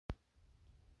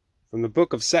From the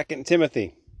book of 2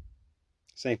 Timothy,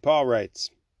 St. Paul writes,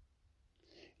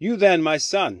 "You then, my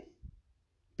son,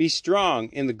 be strong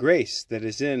in the grace that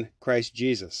is in Christ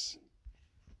Jesus.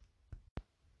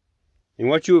 And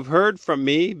what you have heard from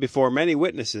me before many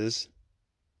witnesses,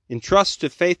 entrust to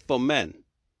faithful men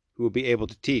who will be able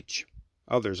to teach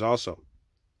others also.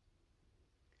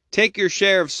 Take your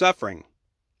share of suffering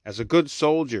as a good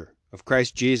soldier of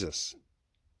Christ Jesus.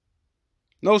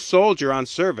 No soldier on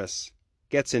service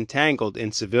gets entangled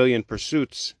in civilian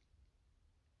pursuits,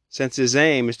 since his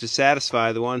aim is to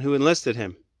satisfy the one who enlisted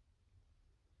him.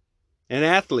 An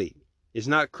athlete is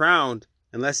not crowned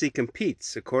unless he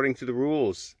competes according to the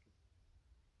rules.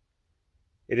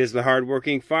 It is the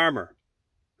hard-working farmer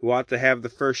who ought to have the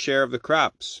first share of the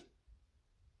crops.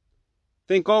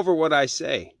 Think over what I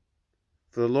say,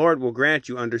 for the Lord will grant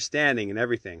you understanding in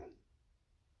everything.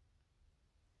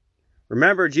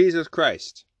 Remember Jesus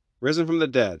Christ, risen from the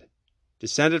dead,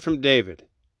 descended from David,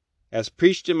 as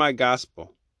preached in my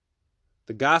gospel,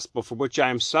 the gospel for which I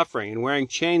am suffering and wearing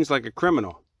chains like a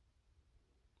criminal,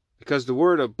 because the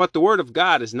word of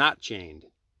God is not chained.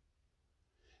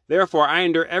 Therefore I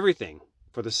endure everything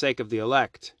for the sake of the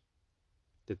elect,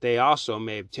 that they also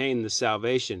may obtain the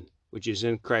salvation which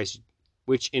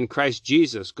in Christ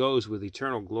Jesus goes with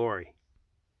eternal glory."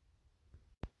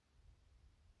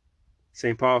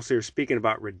 St. Paul's here speaking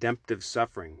about redemptive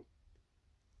suffering.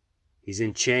 He's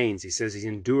in chains. He says he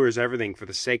endures everything for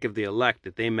the sake of the elect,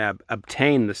 that they may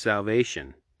obtain the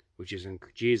salvation which is in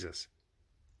Jesus.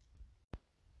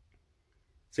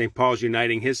 St. Paul's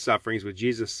uniting his sufferings with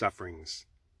Jesus' sufferings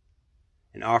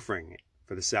and offering it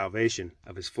for the salvation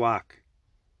of his flock.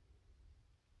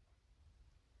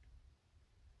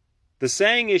 The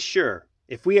saying is sure,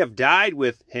 if we have died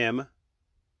with him,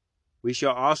 we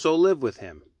shall also live with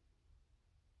him.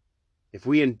 If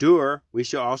we endure, we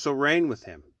shall also reign with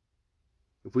him.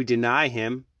 If we deny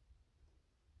him,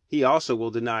 he also will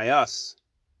deny us.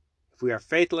 If we are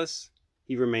faithless,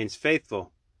 he remains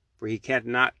faithful, for he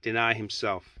cannot deny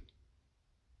himself.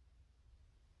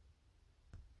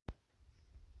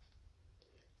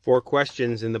 Four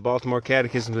questions in the Baltimore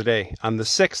Catechism today on the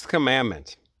sixth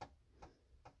commandment.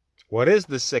 What is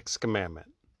the sixth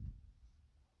commandment?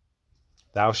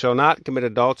 Thou shalt not commit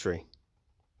adultery.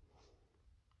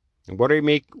 And what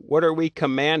are we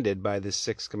commanded by this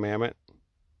sixth commandment?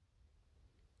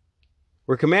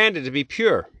 We're commanded to be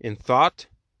pure in thought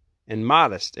and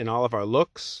modest in all of our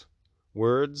looks,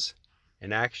 words,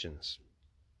 and actions.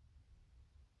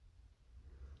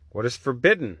 What is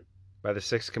forbidden by the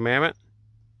sixth commandment?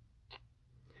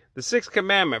 The sixth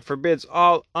commandment forbids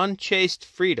all unchaste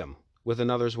freedom with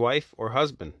another's wife or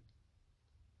husband.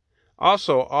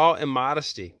 Also, all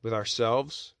immodesty with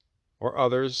ourselves or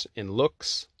others in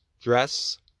looks,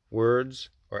 dress, words,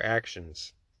 or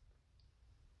actions.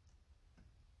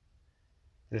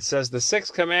 And it says the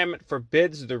sixth commandment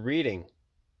forbids the reading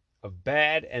of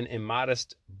bad and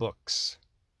immodest books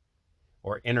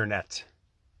or internet.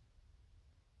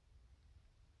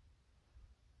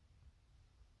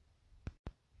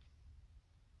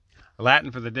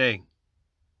 Latin for the day.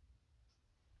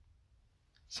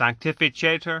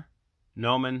 Sanctificetur,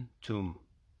 Nomen, Tuum.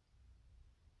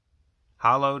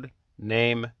 Hallowed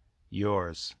name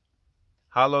yours.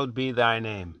 Hallowed be thy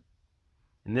name.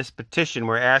 In this petition,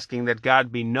 we're asking that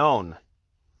God be known,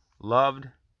 loved,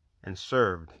 and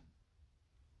served.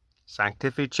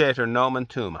 Sanctificetur nomen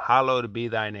tuum. Hallowed be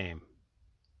thy name.